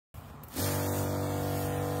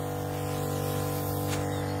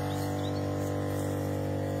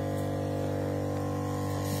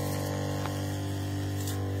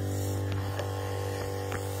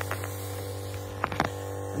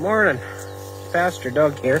Morning, Pastor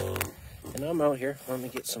Doug here, and I'm out here. Let me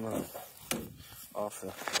get some off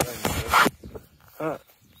the.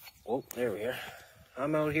 Oh, there we are.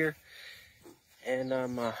 I'm out here, and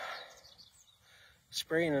I'm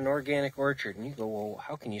spraying an organic orchard. And you go, well,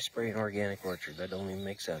 how can you spray an organic orchard? That don't even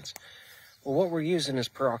make sense. Well, what we're using is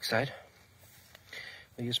peroxide.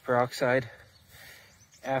 We use peroxide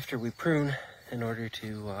after we prune in order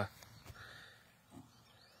to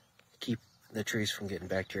keep the trees from getting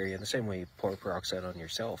bacteria, in the same way you pour peroxide on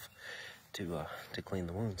yourself to clean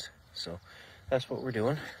the wounds. So that's what we're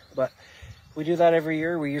doing. But we do that every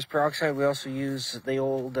year. We use peroxide. We also use the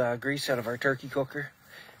old grease out of our turkey cooker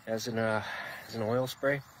as an oil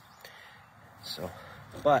spray. So,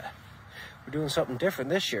 but we're doing something different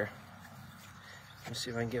this year. Let me see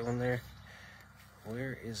if I can get one there.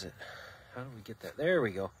 Where is it? How do we get that? There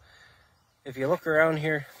we go. If you look around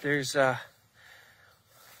here, there's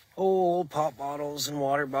old pop bottles and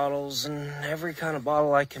water bottles and every kind of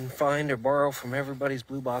bottle I can find or borrow from everybody's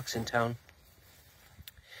blue box in town.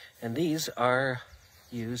 And these are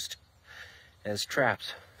used as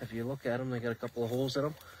traps. If you look at them, they got a couple of holes in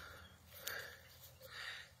them.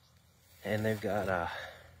 And they've got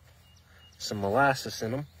some molasses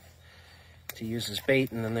in them to use as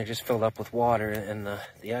bait, and then they're just filled up with water. And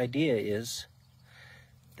the idea is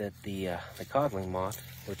that the codling moth,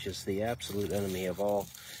 which is the absolute enemy of all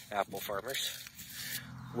apple farmers,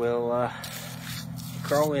 will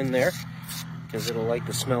crawl in there because it'll like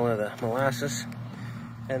the smell of the molasses,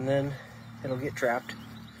 and then it'll get trapped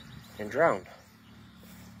and drowned.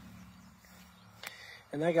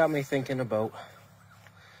 And that got me thinking about,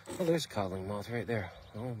 oh, there's a codling moth right there.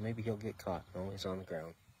 Oh, maybe he'll get caught. No, he's on the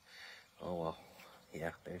ground. Oh well,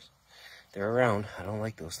 yeah, they're around. I don't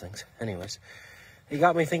like those things. Anyways, it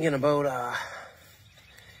got me thinking about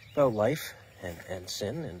life and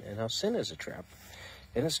sin, and how sin is a trap.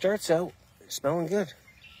 And it starts out smelling good.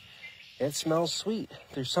 It smells sweet.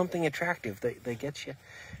 There's something attractive that gets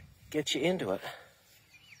you into it.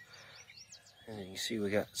 And you see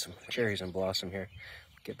we got some cherries in blossom here.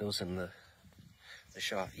 Get those in the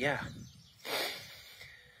shot. Yeah.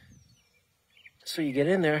 So you get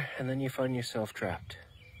in there, and then you find yourself trapped,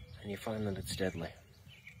 and you find that it's deadly.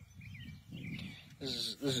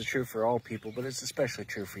 This is true for all people, but it's especially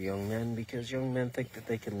true for young men, because young men think that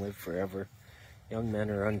they can live forever. Young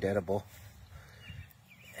men are undeadable,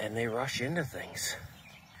 and they rush into things.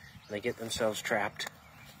 They get themselves trapped,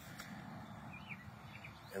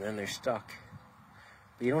 and then they're stuck.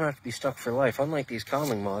 But you don't have to be stuck for life. Unlike these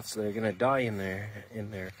codling moths that are going to die in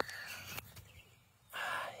their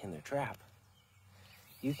trap,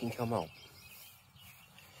 you can come out.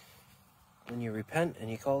 When you repent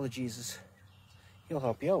and you call to Jesus, he'll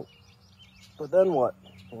help you out. But then what?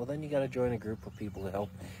 Well, then you got to join a group of people to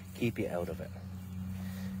help keep you out of it.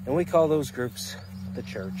 And we call those groups the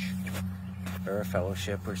church, or a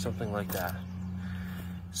fellowship, or something like that.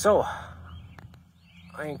 So,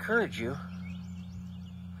 I encourage you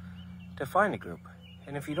to find a group.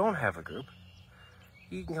 And if you don't have a group,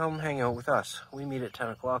 you can come hang out with us. We meet at 10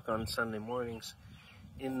 o'clock on Sunday mornings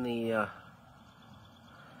in the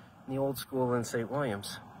old school in St.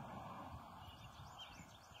 Williams.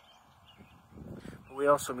 We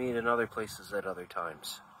also meet in other places at other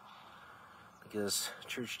times, because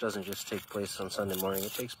church doesn't just take place on Sunday morning,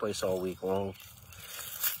 it takes place all week long.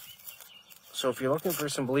 So if you're looking for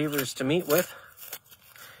some believers to meet with,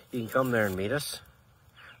 you can come there and meet us,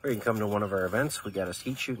 or you can come to one of our events. We got a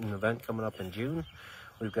skeet shooting event coming up in June.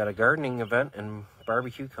 We've got a gardening event and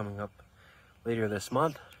barbecue coming up later this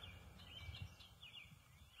month.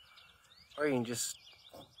 Or you can just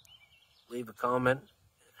leave a comment,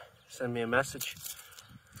 send me a message,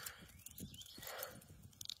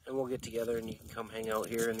 and we'll get together and you can come hang out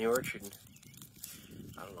here in the orchard and,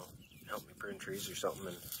 I don't know, help me prune trees or something,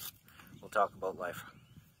 and we'll talk about life.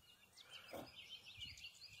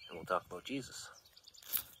 And we'll talk about Jesus.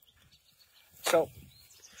 So,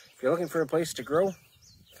 if you're looking for a place to grow,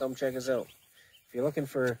 come check us out. If you're looking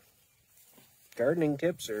for gardening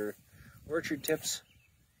tips or orchard tips,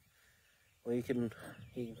 well, you can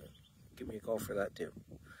give me a call for that too.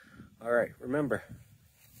 All right, remember,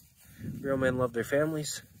 real men love their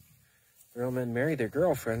families. Real men marry their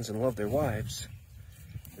girlfriends and love their wives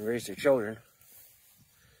and raise their children.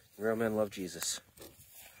 Real men love Jesus.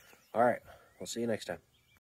 All right, we'll see you next time.